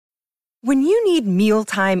When you need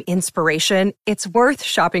mealtime inspiration, it's worth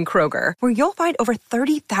shopping Kroger, where you'll find over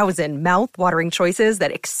 30,000 mouth-watering choices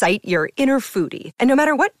that excite your inner foodie. And no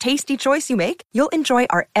matter what tasty choice you make, you'll enjoy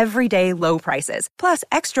our everyday low prices, plus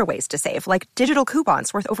extra ways to save, like digital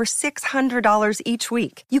coupons worth over $600 each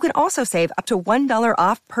week. You can also save up to $1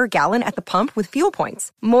 off per gallon at the pump with fuel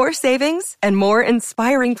points. More savings and more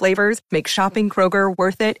inspiring flavors make shopping Kroger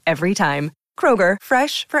worth it every time. Kroger,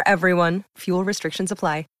 fresh for everyone. Fuel restrictions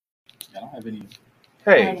apply. I don't have any.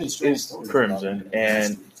 Hey, it's Crimson,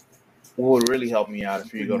 and what would really help me out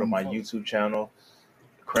if you go to my YouTube channel,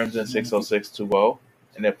 Crimson60620,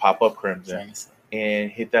 and then pop up Crimson,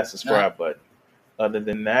 and hit that subscribe button. Other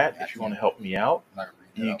than that, if you want to help me out,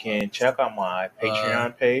 you can check out my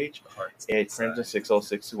Patreon page at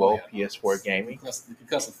Crimson60620 PS4 Gaming,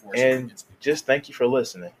 and just thank you for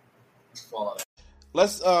listening.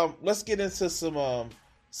 Let's get into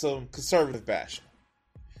some conservative bashing.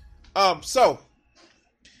 One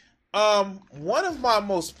of my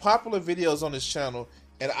most popular videos on this channel,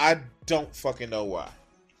 and I don't fucking know why.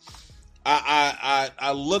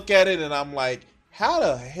 I look at it and I'm like, how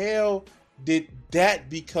the hell did that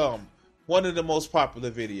become one of the most popular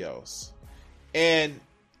videos? And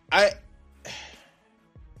I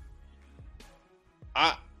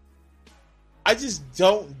just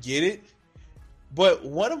don't get it. But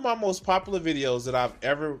one of my most popular videos that I've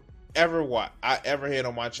ever had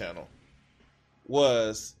on my channel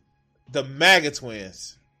was the MAGA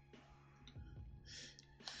twins.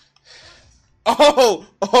 Oh,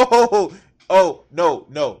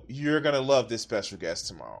 no. You're going to love this special guest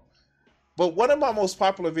tomorrow. But one of my most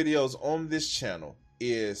popular videos on this channel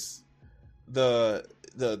is the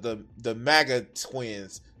MAGA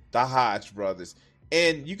twins, the Hodge brothers.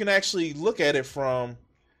 And you can actually look at it from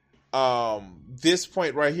this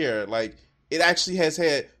point right here. Like, it actually has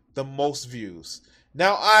had the most views.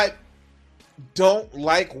 Now, I don't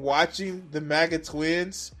like watching the MAGA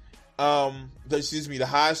twins, the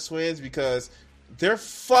Hodge twins, because they're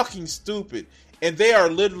fucking stupid. And they are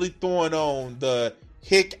literally throwing on the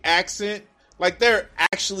hick accent. Like, they're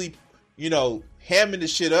actually, hamming the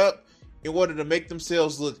shit up in order to make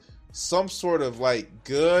themselves look some sort of, like,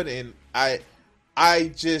 good. And I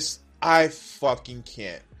fucking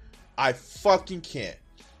can't. I fucking can't.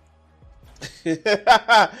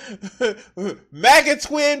 MAGA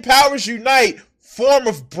twin powers unite, form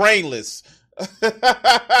of brainless.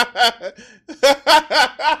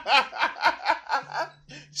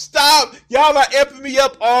 Stop. Y'all are amping me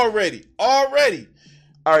up already. All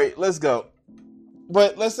right, let's go.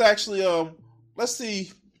 But let's actually let's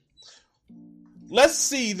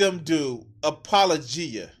see them do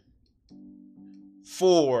apologia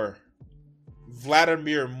for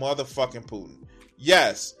Vladimir motherfucking Putin.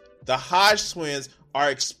 Yes, the Hodge twins are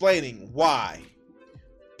explaining why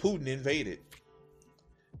Putin invaded.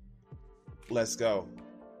 Let's go.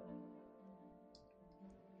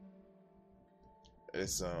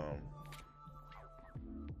 Let's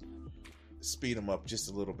speed them up just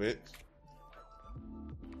a little bit.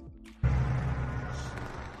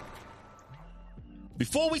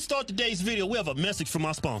 Before we start today's video, we have a message from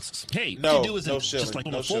our sponsors. Hey, no, what you do is just like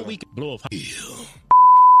before we blow up.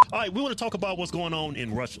 All right, we want to talk about what's going on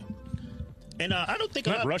in Russia. And I don't think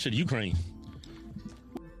not Russia, Ukraine.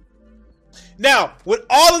 Now, with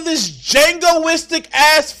all of this jingoistic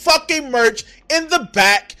ass fucking merch in the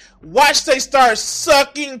back, watch they start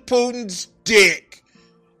sucking Putin's dick.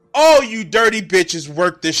 Oh, you dirty bitches,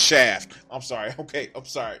 work this shaft. I'm sorry. Okay,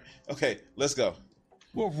 let's go.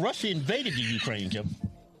 Well, Russia invaded the Ukraine, Kim.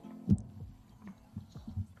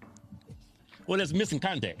 Well, that's missing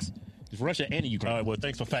context. It's Russia and the Ukraine. All right, well,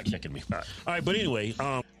 thanks for fact-checking me. All right, but anyway.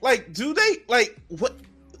 Like, do they, like, what?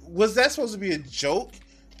 Was that supposed to be a joke?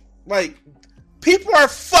 Like, people are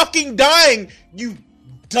fucking dying, you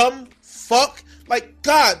dumb fuck. Like,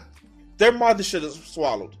 God, their mother should have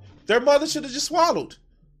swallowed. Their mother should have just swallowed.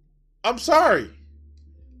 I'm sorry.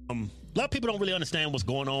 A lot of people don't really understand what's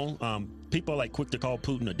going on. People are like quick to call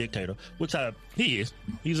Putin a dictator, which he is.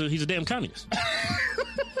 He's a damn communist.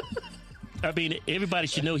 I mean, everybody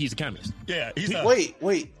should know he's a communist. Yeah.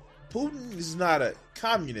 Wait. Putin is not a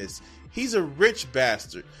communist. He's a rich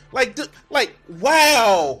bastard. Like,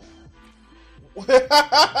 wow.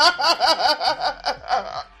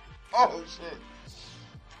 Oh shit.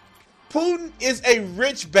 Putin is a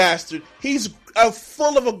rich bastard. He's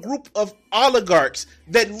full of a group of oligarchs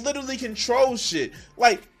that literally control shit.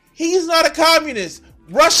 Like, he's not a communist.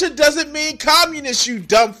 Russia doesn't mean communist, you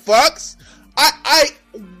dumb fucks.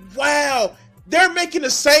 Wow. They're making the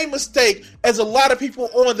same mistake as a lot of people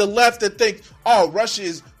on the left that think, oh, Russia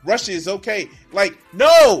is okay. Like,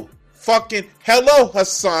 no, fucking hello,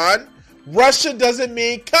 Hassan. Russia doesn't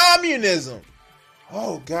mean communism.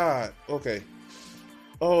 Oh God. Okay.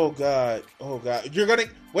 Oh God. Oh God. You're gonna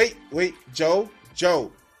wait, Joe.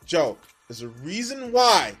 There's a reason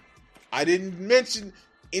why I didn't mention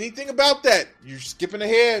anything about that. You're skipping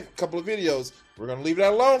ahead a couple of videos. We're gonna leave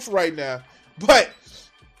that alone for right now. But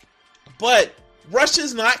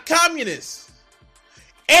Russia's not communist.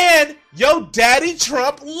 And yo daddy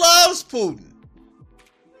Trump loves Putin.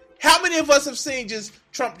 How many of us have seen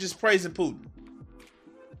Trump just praising Putin?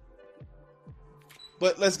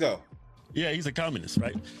 But let's go. Yeah, he's a communist,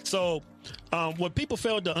 right? So, what people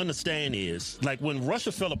fail to understand is, like, when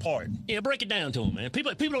Russia fell apart. Yeah, break it down to them, man.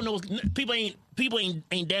 People don't know. People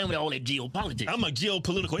ain't down with all that geopolitics. I'm a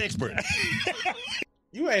geopolitical expert.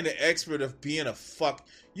 You ain't an expert of being a fuck.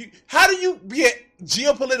 How do you be a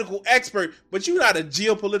geopolitical expert, but you're not an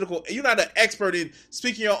expert in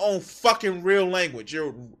speaking your own fucking real language,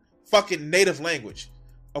 your fucking native language.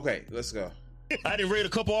 Okay, let's go. I done read a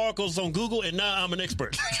couple articles on Google, and now I'm an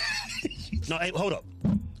expert. No, hey, hold up.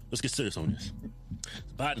 Let's get serious on this.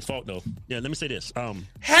 It's Biden's fault, though. Yeah, let me say this. How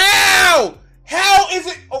is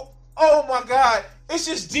it? Oh my God! It's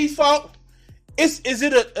just default. Is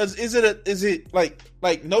it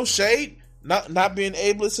like no shade, not being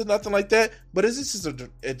ableist or nothing like that? But is this just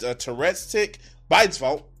a Tourette's tick? Biden's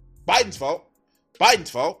fault.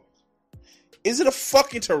 Is it a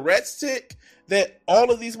fucking Tourette's tick that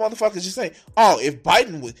all of these motherfuckers just saying, oh,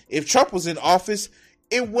 if Trump was in office,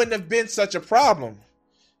 it wouldn't have been such a problem?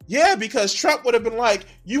 Yeah, because Trump would have been like,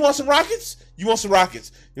 you want some rockets?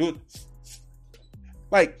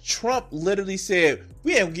 Like, Trump literally said,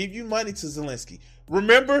 we ain't give you money to Zelensky.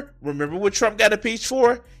 Remember what Trump got impeached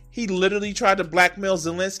for? He literally tried to blackmail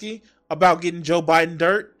Zelensky about getting Joe Biden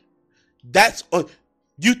dirt.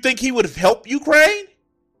 You think he would have helped Ukraine?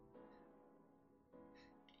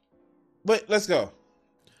 But let's go.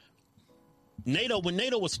 When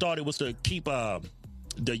NATO was started, was to keep the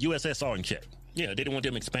USSR in check. Yeah, they didn't want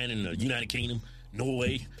them expanding the United Kingdom,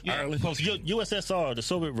 Norway, Ireland. USSR, the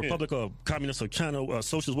Soviet Republic of Communists of China,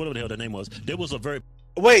 Socialist, whatever the hell their name was. There was a very...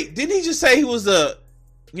 Wait, didn't he just say he was a,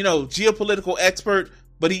 geopolitical expert,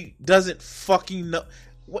 but he doesn't fucking know?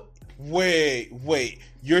 What? Wait.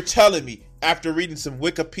 You're telling me, after reading some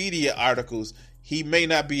Wikipedia articles, he may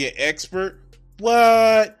not be an expert?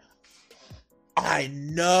 What? I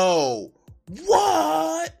know.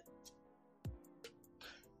 What?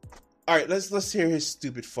 All right, let's hear his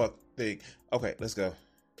stupid fuck thing. Okay, let's go.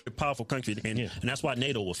 A powerful country, and that's why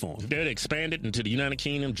NATO was formed. They expanded into the United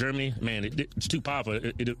Kingdom, Germany. Man, it's too powerful.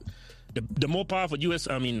 The more powerful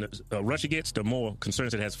Russia gets, the more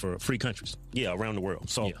concerns it has for free countries. Yeah, around the world.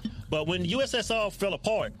 So, but when USSR fell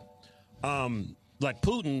apart, like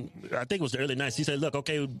Putin, I think it was the early 90s. He said, "Look,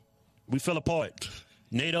 okay, we fell apart.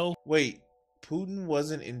 NATO." Wait, Putin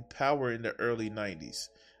wasn't in power in the early 90s.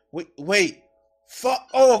 Wait. Fuck!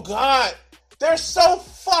 Oh God, they're so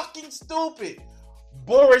fucking stupid.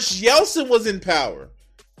 Boris Yeltsin was in power,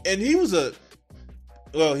 and he was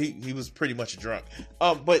he was pretty much a drunk.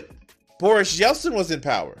 But Boris Yeltsin was in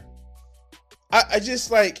power. I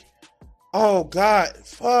just like, oh God,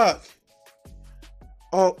 fuck.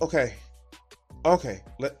 Oh, okay.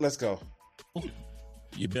 Let's go.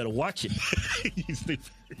 You better watch it.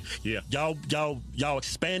 Yeah, y'all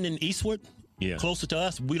expanding eastward. Yeah. Closer to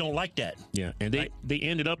us, we don't like that. Yeah, and they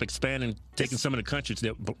ended up expanding, taking some of the countries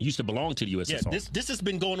that used to belong to the USSR. Yeah, this has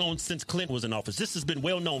been going on since Clinton was in office. This has been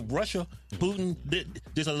well known. Russia, Putin,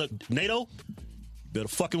 NATO, better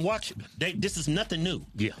fucking watch it. This is nothing new.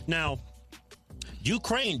 Yeah. Now,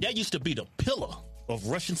 Ukraine, that used to be the pillar of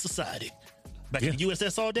Russian society. Back in the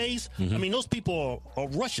USSR days, I mean, those people are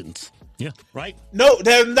Russians. Yeah. Right? No,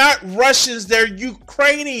 they're not Russians. They're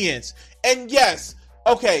Ukrainians. And yes,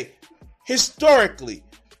 okay, historically,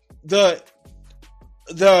 the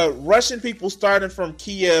Russian people started from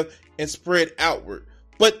Kiev and spread outward,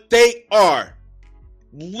 but they are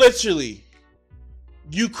literally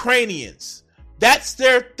Ukrainians. That's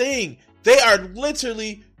their thing. They are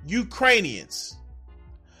literally Ukrainians.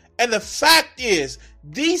 And the fact is,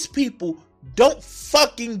 these people don't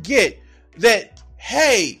fucking get that,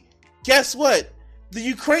 hey, guess what? The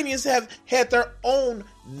Ukrainians have had their own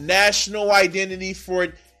national identity for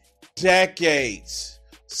decades,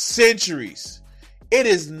 centuries. It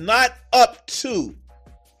is not up to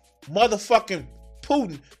motherfucking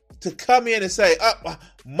Putin to come in and say,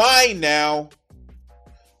 mine now.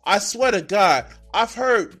 I swear to God, I've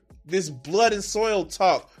heard this blood and soil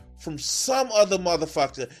talk from some other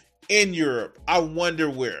motherfucker in Europe. I wonder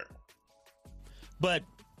where. But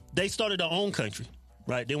they started their own country,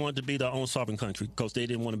 right? They wanted to be their own sovereign country because they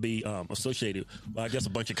didn't want to be associated with, I guess, a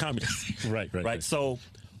bunch of communists. Right. So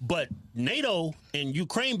But NATO and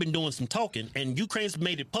Ukraine been doing some talking, and Ukraine's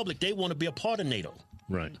made it public they want to be a part of NATO.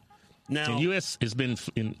 Right. Now, the U.S. has been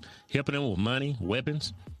helping them with money,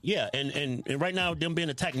 weapons. Yeah, and right now, them being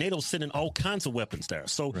attacked, NATO's sending all kinds of weapons there.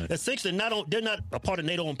 So essentially, they're not a part of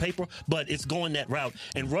NATO on paper, but it's going that route.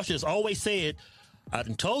 And Russia's always said, I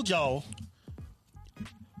done told y'all,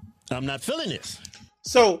 I'm not feeling this.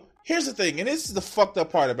 So here's the thing, and this is the fucked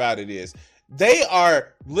up part about it is, they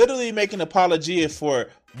are literally making apologia for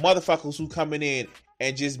motherfuckers who coming in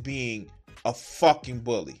and just being a fucking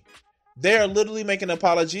bully. They're literally making an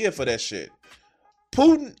apologia for that shit.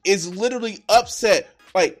 Putin is literally upset.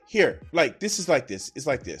 Like, here, like, this is like this. It's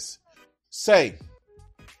like this. Say,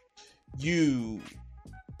 you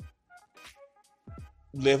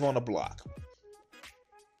live on a block.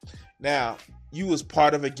 Now, you was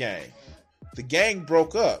part of a gang. The gang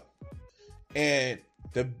broke up. And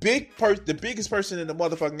the biggest person in the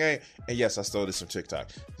motherfucking gang, and yes, I stole this from TikTok.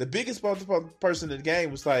 The biggest motherfucking person in the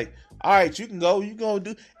gang was like, all right, you can go, you gonna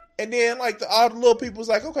do. And then, like, all the little people was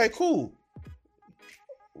like, okay, cool.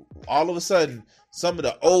 All of a sudden, some of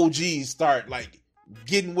the OGs start, like,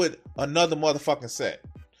 getting with another motherfucking set.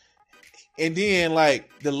 And then,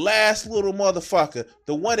 like, the last little motherfucker,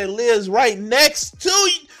 the one that lives right next to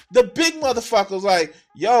the big motherfucker's like,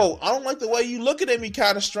 yo, I don't like the way you looking at me,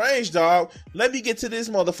 kind of strange, dog. Let me get to this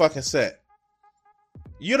motherfucking set.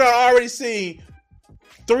 You done already seen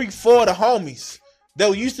 3-4 of the homies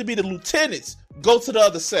that used to be the lieutenants go to the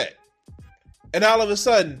other set. And all of a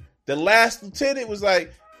sudden, the last lieutenant was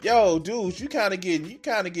like, yo, dude, you kind of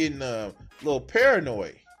getting a little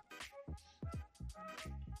paranoid.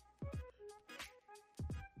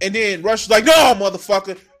 And then Rush was like, no,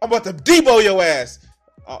 motherfucker, I'm about to debo your ass.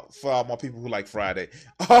 For all my people who like Friday.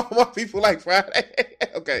 All my people like Friday.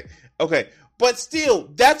 Okay. But still,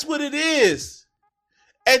 that's what it is.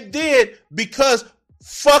 And then, because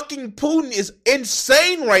fucking Putin is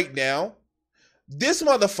insane right now, this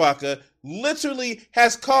motherfucker literally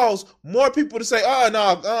has caused more people to say,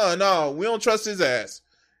 no, we don't trust his ass.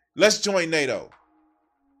 Let's join NATO.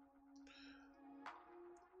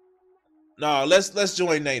 No, let's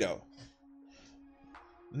join NATO.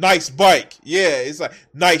 Nice bike. Yeah, it's like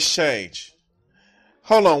nice change.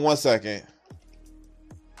 Hold on one second.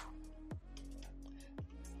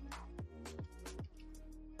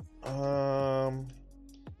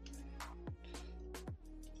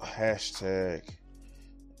 Hashtag.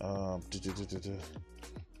 All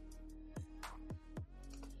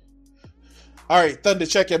right, Thunder,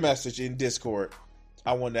 check your message in Discord.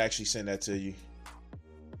 I wanted to actually send that to you.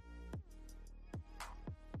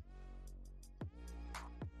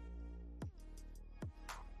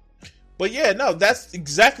 But yeah, no, that's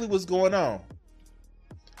exactly what's going on.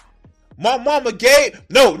 My mama gave...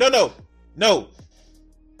 No.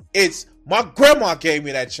 It's my grandma gave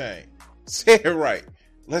me that chain. Say it right.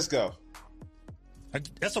 Let's go.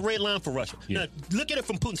 That's a red line for Russia. Yeah. Now, look at it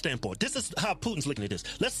from Putin's standpoint. This is how Putin's looking at this.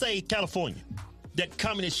 Let's say California, that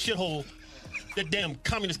communist shithole, that damn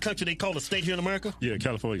communist country they call a state here in America. Yeah,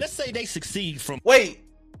 California. Let's say they succeed from... Wait,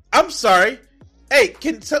 I'm sorry. Hey,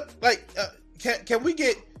 can we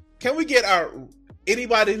get our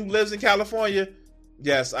anybody who lives in California?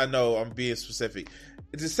 Yes, I know I'm being specific.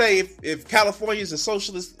 To say if California is a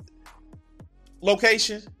socialist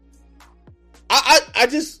location,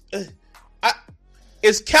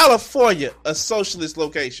 is California a socialist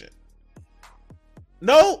location?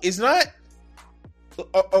 No, it's not.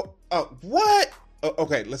 What?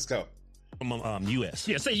 Okay, let's go. From U.S.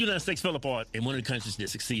 Yeah, say the United States fell apart, and one of the countries that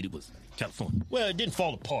succeeded was California. Well, it didn't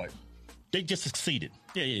fall apart. They just succeeded.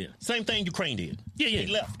 Yeah. Same thing Ukraine did. Yeah. They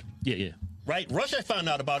left. Yeah. Right? Russia found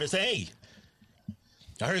out about it and said, hey,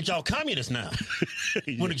 I heard y'all communists now.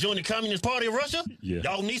 Want to join the Communist Party of Russia? Yeah.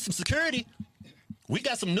 Y'all need some security. We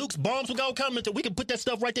got some nukes, bombs, we got all kinds of... We can put that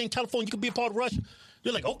stuff right there in California. You can be a part of Russia.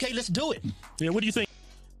 They're like, okay, let's do it. Yeah, what do you think?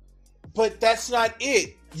 But that's not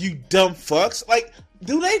it, you dumb fucks. Like,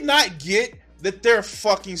 do they not get that they're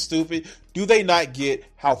fucking stupid? Do they not get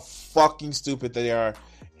how fucking stupid they are?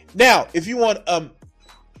 Now, if you want an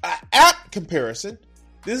app comparison,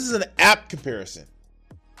 this is an app comparison.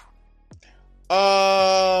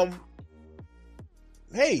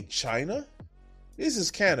 Hey, China, this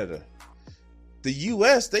is Canada. The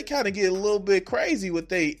U.S., they kind of get a little bit crazy with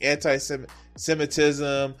their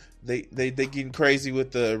anti-Semitism. They getting crazy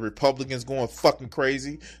with the Republicans going fucking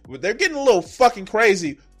crazy. But they're getting a little fucking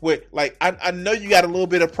crazy with, like, I know you got a little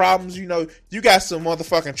bit of problems. You know, you got some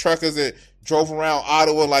motherfucking truckers that drove around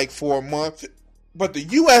Ottawa like for a month. But the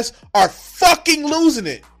U.S. are fucking losing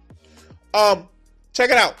it. Check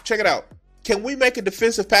it out. Can we make a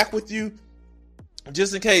defensive pact with you?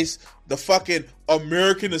 just in case the fucking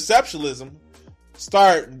American exceptionalism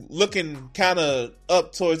start looking kind of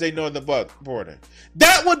up towards their northern border.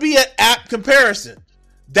 That would be an apt comparison.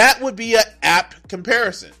 That would be an apt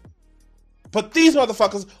comparison. But these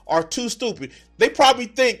motherfuckers are too stupid. They probably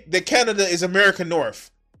think that Canada is America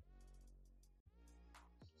North.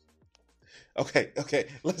 Okay,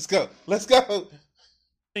 let's go. I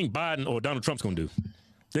think Biden or Donald Trump's going to do?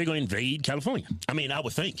 They're going to invade California. I mean, I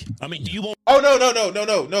would think. I mean, do you want... Oh,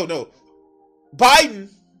 no. Biden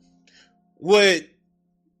would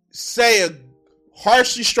say a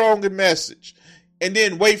harshly stronger message and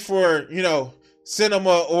then wait for,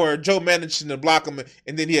 Sinema or Joe Manchin to block him,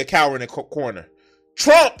 and then he'll cower in the corner.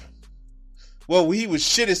 Trump, well, he would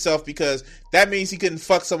shit himself because that means he couldn't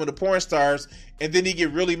fuck some of the porn stars, and then he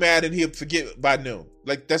get really mad and he'll forget by noon.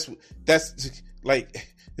 Like, that's what's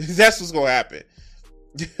gonna happen.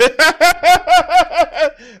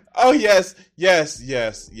 Oh, yes.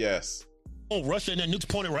 Oh, Russia and their nukes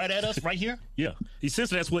pointed right at us right here? Yeah. He says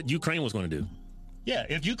that's what Ukraine was going to do. Yeah,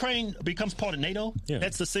 if Ukraine becomes part of NATO,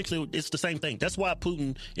 that's essentially, it's the same thing. That's why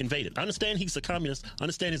Putin invaded. I understand he's a communist. I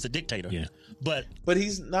understand he's a dictator. Yeah. But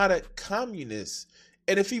he's not a communist.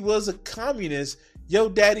 And if he was a communist, yo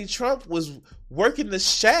daddy Trump was working the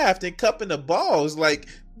shaft and cupping the balls. Like,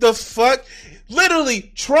 the fuck?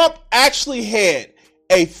 Literally, Trump actually had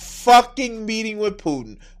a fucking meeting with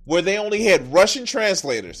Putin where they only had Russian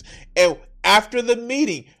translators. And after the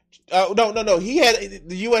meeting, no, he had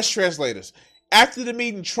the U.S. translators. After the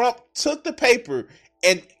meeting, Trump took the paper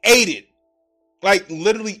and ate it. Like,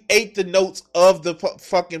 literally ate the notes of the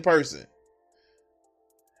fucking person.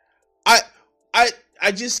 I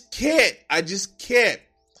just can't.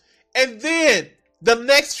 And then, the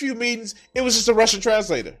next few meetings, it was just a Russian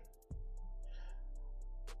translator.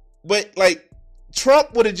 But, like,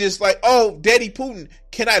 Trump would have just like, oh, Daddy Putin,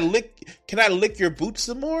 can I lick your boots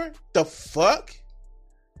some more? The fuck?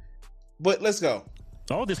 But let's go.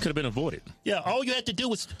 All this could have been avoided. Yeah, all you had to do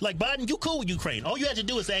was, like, Biden, you cool with Ukraine. All you had to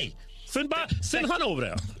do is, hey, send Hunter over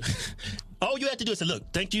there. All you had to do is say, look,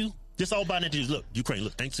 thank you. This all Biden had to do is, look, Ukraine,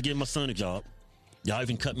 look, thanks for giving my son a job. Y'all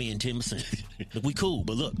even cut me in 10%. Look, we cool,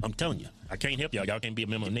 but look, I'm telling you, I can't help y'all. Y'all can't be a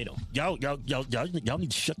member of NATO. Y'all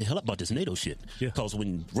need to shut the hell up about this NATO shit. Yeah. Because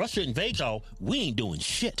when Russia invades y'all, we ain't doing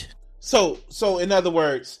shit. So in other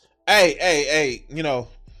words, hey,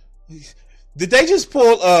 did they just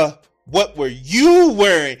pull what were you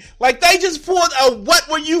wearing? Like, they just pulled a what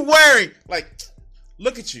were you wearing? Like,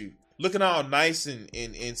 look at you. Looking all nice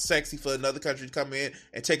and sexy for another country to come in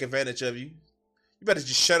and take advantage of you. You better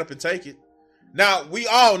just shut up and take it. Now, we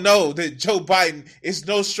all know that Joe Biden is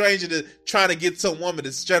no stranger to trying to get some woman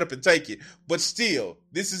to shut up and take it. But still,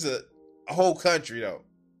 this is a whole country, though.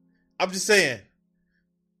 I'm just saying.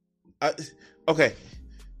 Okay.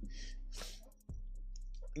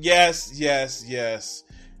 Yes.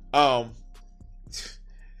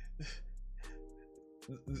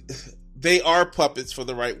 They are puppets for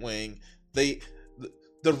the right wing. The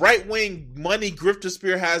right wing money grifter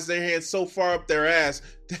spear has their hands so far up their ass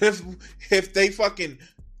that if they fucking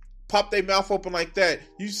pop their mouth open like that,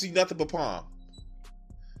 you see nothing but palm.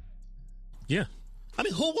 Yeah. I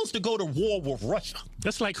mean, who wants to go to war with Russia?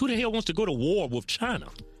 That's like, who the hell wants to go to war with China?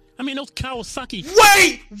 I mean, those Kawasaki...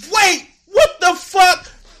 Wait! What the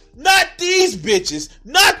fuck? Not these bitches.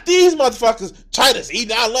 Not these motherfuckers. China's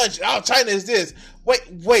eating our lunch. Oh, China is this. Wait.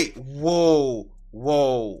 Whoa.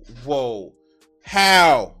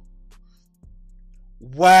 How?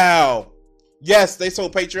 Wow. Yes, they so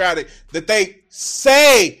patriotic that they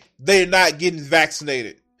say they're not getting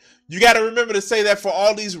vaccinated. You got to remember to say that for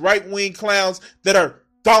all these right-wing clowns that are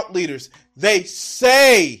thought leaders. They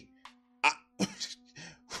say...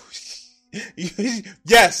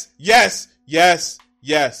 Yes.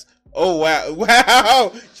 Oh,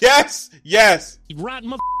 wow. Yes.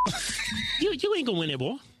 Rotten You ain't gonna win that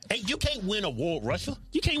war. Hey, you can't win a war with Russia.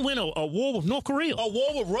 You can't win a war with North Korea. A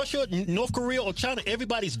war with Russia, North Korea, or China,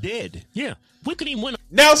 everybody's dead. Yeah. We could even win.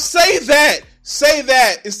 Now say that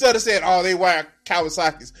instead of saying, oh, they wear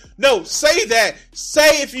Kawasaki's. No, say that.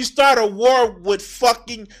 Say if you start a war with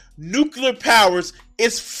fucking nuclear powers,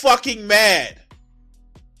 it's fucking mad.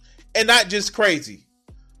 And not just crazy,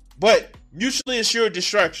 but mutually assured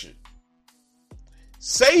destruction.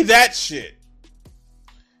 Say that shit.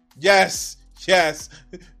 Yes.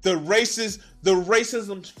 The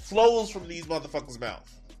racism flows from these motherfuckers' mouth.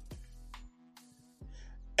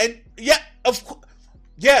 And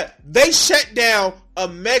they shut down a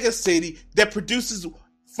mega city that produces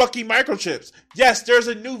fucking microchips. Yes, there's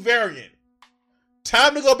a new variant.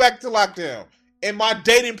 Time to go back to lockdown. And my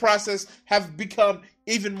dating process have become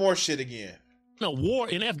even more shit again. a war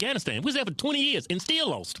in Afghanistan. We was there for 20 years and still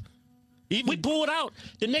lost. We pulled out.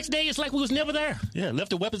 The next day, it's like we was never there. Yeah,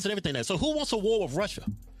 left the weapons and everything there. So who wants a war with Russia?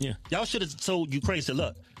 Yeah. Y'all should have told Ukraine, said,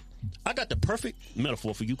 look, I got the perfect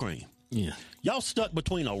metaphor for Ukraine. Yeah. Y'all stuck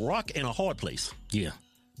between a rock and a hard place. Yeah.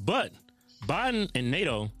 But Biden and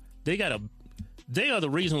NATO, they are the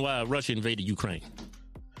reason why Russia invaded Ukraine.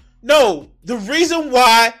 No, the reason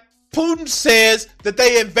why Putin says that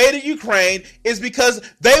they invaded Ukraine is because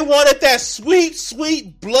they wanted that sweet,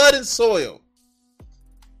 sweet blood and soil.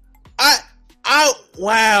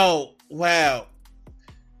 Wow.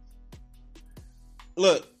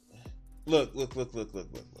 Look. I'm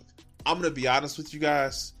going to be honest with you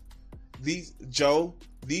guys. These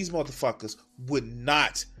motherfuckers will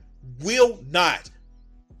not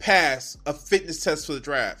pass a fitness test for the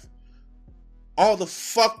draft. All the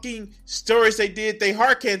fucking stories they did, their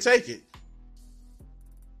heart can't take it.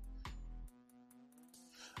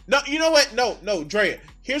 No, you know what? No, Drea.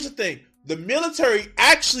 Here's the thing. The military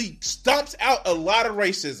actually stomps out a lot of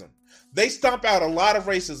racism. They stomp out a lot of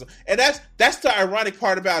racism. And that's the ironic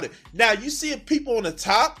part about it. Now, you see people on the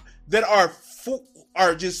top that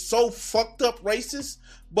are just so fucked up racist,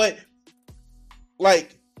 but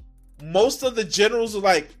like most of the generals are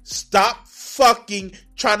like, stop fucking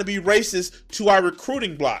trying to be racist to our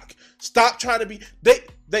recruiting block. Stop trying to be. They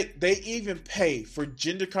even pay for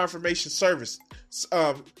gender confirmation service.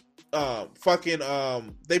 They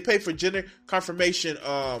pay for gender confirmation.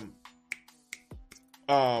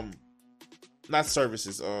 Not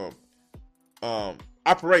services.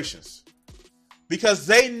 Operations, because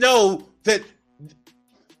they know that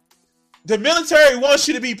the military wants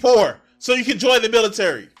you to be poor so you can join the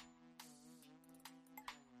military.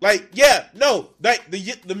 Like, yeah, no, like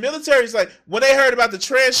the military's like, when they heard about the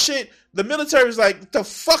trans shit, the military's like, what the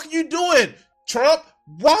fuck are you doing, Trump?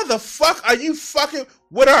 Why the fuck are you fucking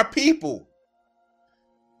with our people?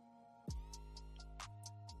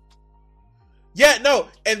 Yeah, no,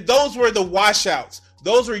 and those were the washouts.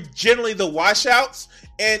 Those were generally the washouts,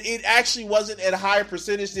 and it actually wasn't at a higher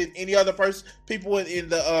percentage than any other people in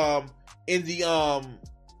the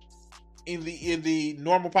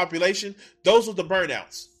normal population. Those were the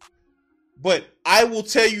burnouts. But I will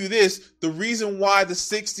tell you this, the reason why the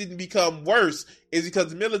 6 didn't become worse is because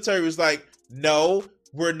the military was like, no,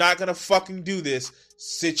 we're not going to fucking do this.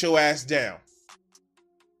 Sit your ass down.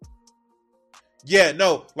 Yeah,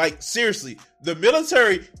 no, like seriously, the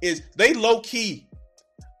military they low-key,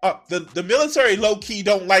 the military low-key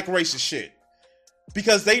don't like racist shit.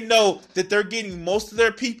 Because they know that they're getting most of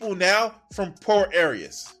their people now from poor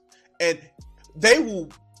areas. And they will,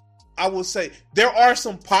 I will say, there are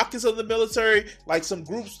some pockets of the military, like some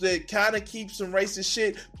groups that kind of keep some racist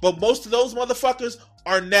shit, but most of those motherfuckers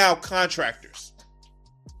are now contractors.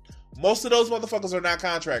 Most of those motherfuckers are not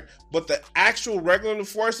contract, but the actual regular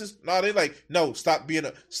forces, no, they like, no, stop doing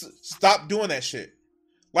that shit.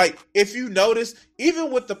 Like, if you notice,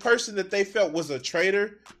 even with the person that they felt was a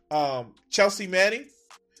traitor, Chelsea Manning,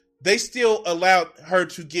 they still allowed her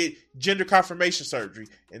to get gender confirmation surgery,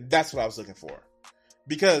 and that's what I was looking for.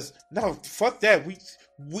 Because no, fuck that. We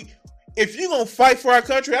if you gonna fight for our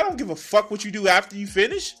country, I don't give a fuck what you do after you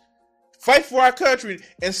finish. Fight for our country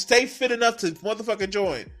and stay fit enough to motherfucking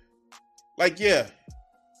join. Like, yeah,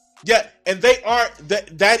 and they are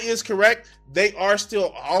that is correct. They are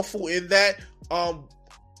still awful in that.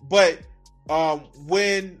 But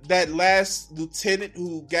when that last lieutenant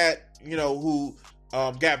who got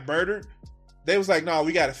got murdered, they was like, no,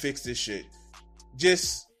 we got to fix this shit.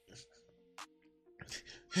 Just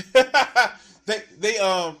they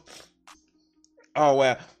oh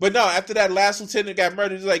wow. But no, after that last lieutenant got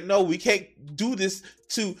murdered, it's like, no, we can't do this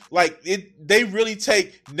to like it. They really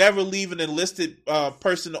take never leave an enlisted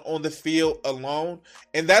person on the field alone.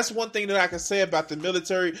 And that's one thing that I can say about the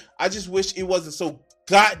military. I just wish it wasn't so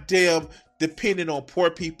goddamn dependent on poor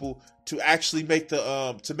people to actually make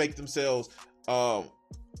the to make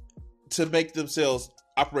themselves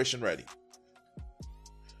operation ready.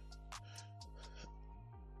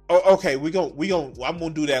 Oh, okay, I'm gonna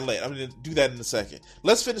do that later. I'm gonna do that in a second.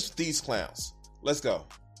 Let's finish with these clowns. Let's go.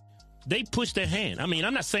 They pushed their hand. I mean,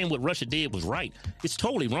 I'm not saying what Russia did was right. It's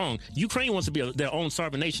totally wrong. Ukraine wants to be their own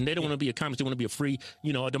sovereign nation. They don't want to be a communist. They want to be a free,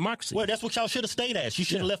 a democracy. Well, that's what y'all should have stayed as. You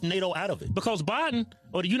should have left NATO out of it. Because Biden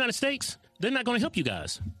or the United States, they're not going to help you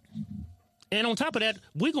guys. And on top of that,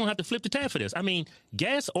 we're going to have to flip the tab for this. I mean,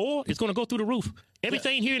 gas, oil is going to go through the roof.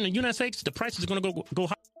 Everything here in the United States, the prices are going to go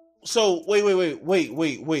high. So,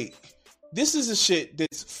 wait. This is the shit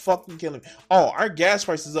that's fucking killing me. Oh, our gas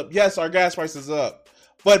price is up. Yes, our gas price is up.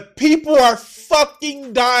 But people are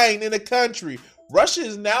fucking dying in the country. Russia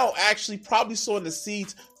is now actually probably sowing the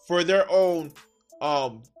seeds for their own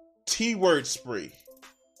T-word spree.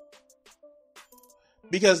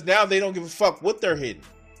 Because now they don't give a fuck what they're hitting.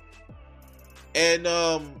 And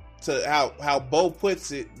to how Bo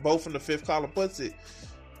puts it, Bo from the Fifth Column puts it,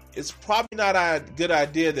 it's probably not a good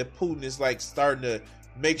idea that Putin is like starting to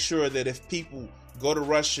make sure that if people go to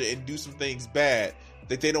Russia and do some things bad,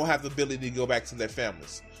 that they don't have the ability to go back to their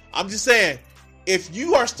families. I'm just saying, if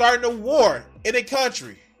you are starting a war in a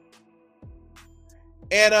country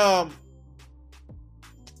and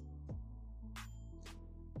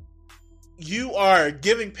you are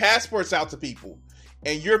giving passports out to people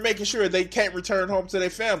and you're making sure they can't return home to their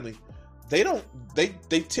family, they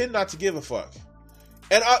tend not to give a fuck.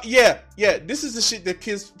 And yeah, this is the shit that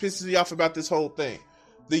pisses me off about this whole thing.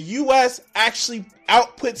 The U.S. actually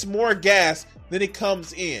outputs more gas than it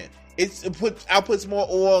comes in. It outputs more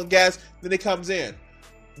oil and gas than it comes in.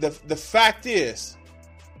 The fact is,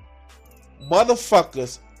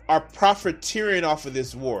 motherfuckers are profiteering off of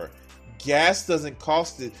this war. Gas doesn't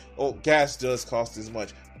cost it. Oh, gas does cost as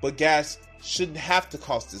much, but gas shouldn't have to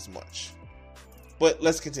cost as much. But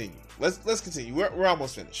let's continue. Let's continue. We're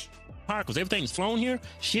almost finished. Because everything's flown here,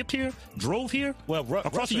 shipped here, drove here. Well,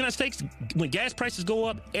 across the United States, when gas prices go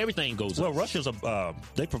up, everything goes up. Well, Russia's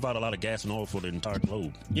they provide a lot of gas and oil for the entire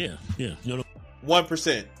globe. Yeah. You know,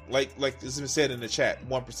 1%, like it's been said in the chat,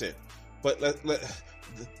 1%. But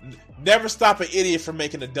never stop an idiot from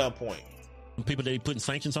making a dumb point. People they putting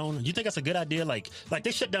sanctions on. You think that's a good idea? Like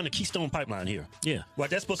they shut down the Keystone Pipeline here. Yeah. Like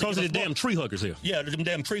that's supposed because of the damn tree huggers here. Yeah, them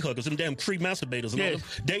damn tree huggers, them damn tree masturbators. And all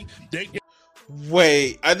they.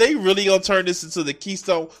 Wait, are they really gonna turn this into the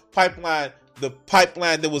Keystone Pipeline? The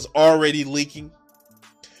pipeline that was already leaking?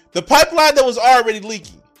 The pipeline that was already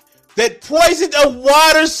leaking. That poisoned a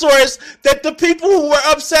water source that the people who were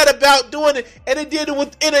upset about doing it, and it did it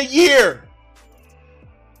within a year.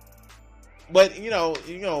 But, you know,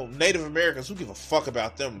 Native Americans, who give a fuck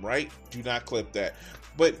about them, right? Do not clip that.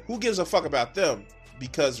 But who gives a fuck about them?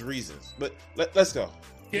 Because reasons. But let's go.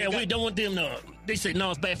 Yeah, we don't want them to... They say, no,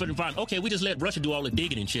 it's bad for the environment. Okay, we just let Russia do all the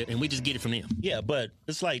digging and shit, and we just get it from them. Yeah, but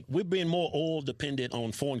it's like we're being more oil dependent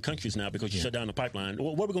on foreign countries now because you shut down the pipeline. Where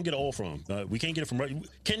are we going to get oil from? We can't get it from Russia.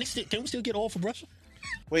 Can we still get oil from Russia?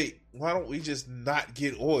 Wait, why don't we just not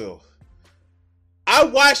get oil? I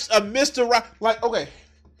watched a Mr. Like, okay.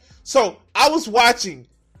 So, I was watching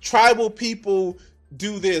tribal people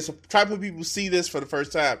do this. Tribal people see this for the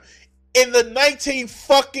first time. In the 50s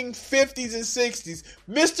and 60s,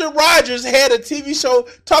 Mr. Rogers had a TV show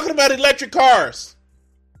talking about electric cars.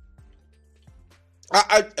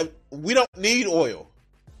 We don't need oil.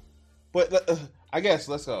 But I guess,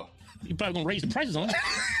 let's go. You're probably going to raise the prices on it.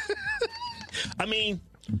 I mean,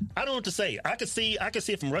 I don't know what to say. I could see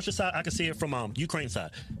it from Russia's side. I could see it from Ukraine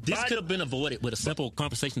side. This could have been avoided with a simple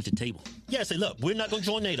conversation at the table. Yeah, say, look, we're not going to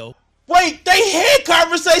join NATO. Wait, they had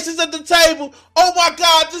conversations at the table. Oh my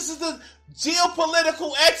God, this is the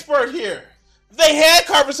geopolitical expert here. They had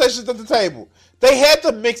conversations at the table. They had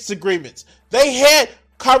the mixed agreements. They had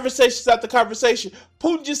conversations after conversation.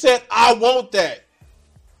 Putin just said, I want that.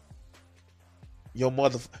 Yo,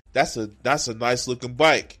 that's a nice looking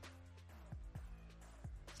bike.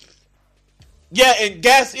 Yeah, and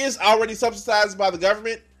gas is already subsidized by the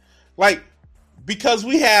government. Like, because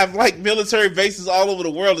we have like military bases all over the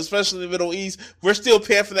world, especially in the Middle East, we're still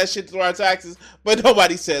paying for that shit through our taxes, but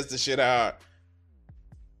nobody says the shit out.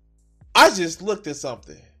 I just looked at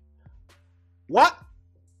something. What?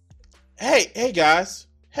 Hey guys.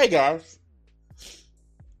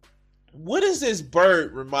 What does this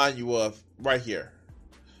bird remind you of right here?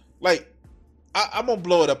 Like, I'm gonna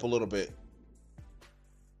blow it up a little bit.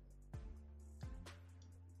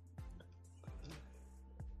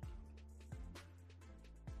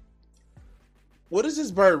 What does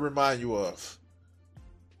this bird remind you of?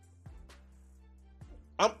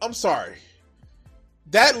 I'm sorry.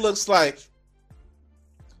 That looks like...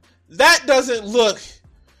 That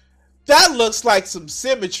looks like some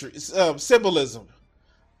symmetry, symbolism.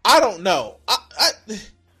 I don't know.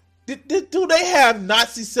 Do they have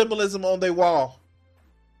Nazi symbolism on their wall?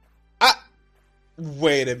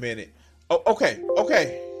 Wait a minute. Oh, okay.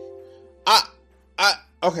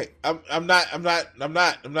 I'm not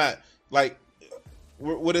like,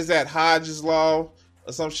 what is that? Hodge's Law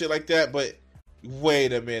or some shit like that? But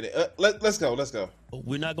wait a minute. Let's go.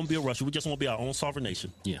 We're not going to be a Russia. We just want to be our own sovereign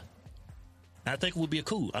nation. Yeah. I think it would be a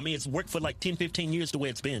coup. I mean, it's worked for like 10, 15 years the way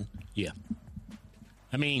it's been. Yeah.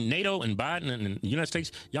 I mean, NATO and Biden and the United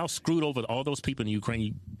States, y'all screwed over all those people in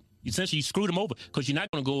Ukraine. You screwed them over because you're not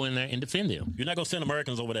going to go in there and defend them. You're not going to send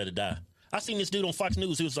Americans over there to die. I seen this dude on Fox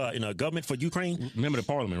News. He was in a government for Ukraine. Remember the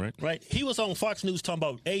parliament, right? Right. He was on Fox News talking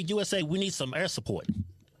about, hey, USA, we need some air support.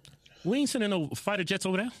 We ain't sending no fighter jets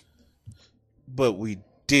over there. But we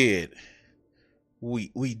did.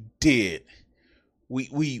 We did.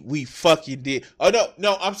 We fucking did. Oh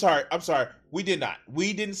no, I'm sorry. We did not.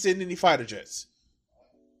 We didn't send any fighter jets.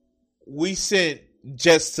 We sent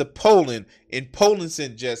jets to Poland, and Poland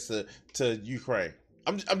sent jets to Ukraine.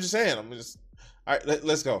 I'm just saying. All right,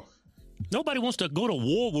 let's go. Nobody wants to go to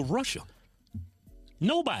war with Russia.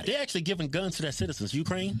 Nobody. They're actually giving guns to their citizens,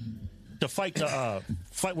 Ukraine, to fight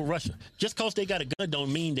with Russia. Just because they got a gun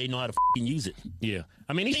don't mean they know how to fucking use it. Yeah.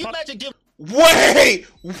 I mean, imagine giving... Wait!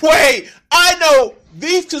 I know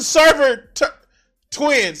these conservative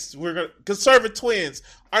twins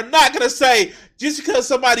are not gonna say just because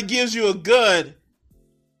somebody gives you a gun,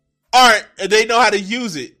 they know how to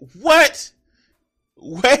use it. What?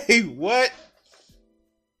 Wait, what?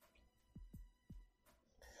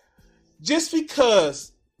 Just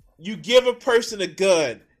because you give a person a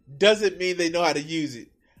gun doesn't mean they know how to use it.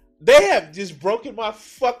 They have just broken my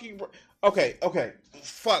fucking... Okay.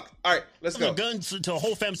 Fuck. All right, let's go. Guns to a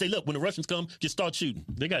whole family. Say, look, when the Russians come, just start shooting.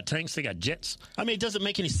 They got tanks. They got jets. I mean, it doesn't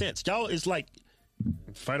make any sense. Y'all is like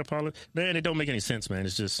fighter pilot. Man, it don't make any sense, man.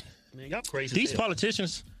 It's just, man, y'all crazy. These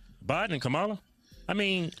politicians, Biden and Kamala. I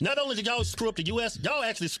mean, not only did y'all screw up the U.S., y'all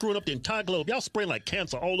actually screwed up the entire globe. Y'all spraying like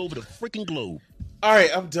cancer all over the freaking globe. All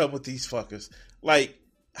right, I'm done with these fuckers. Like,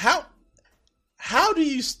 how do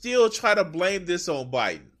you still try to blame this on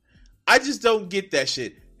Biden? I just don't get that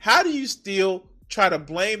shit. How do you still try to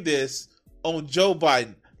blame this on Joe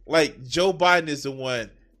Biden? Like, Joe Biden is the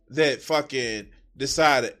one that fucking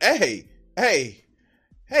decided, hey,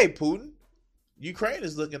 Putin, Ukraine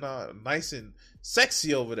is looking nice and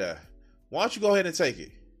sexy over there. Why don't you go ahead and take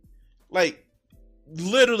it? Like,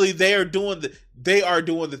 literally, they are doing the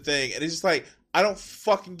thing, and it's just like, I don't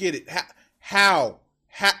fucking get it. How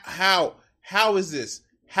is this?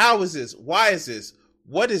 How is this? Why is this?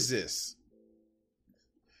 What is this?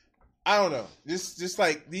 I don't know. Just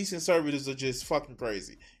like these conservatives are just fucking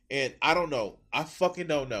crazy. And I don't know. I fucking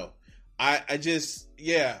don't know. I just,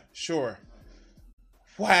 yeah, sure.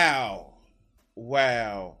 Wow.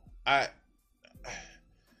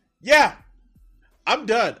 Yeah. I'm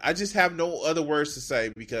done. I just have no other words to say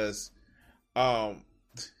because,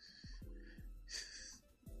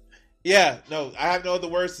 yeah, no, I have no other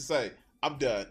words to say. I'm done.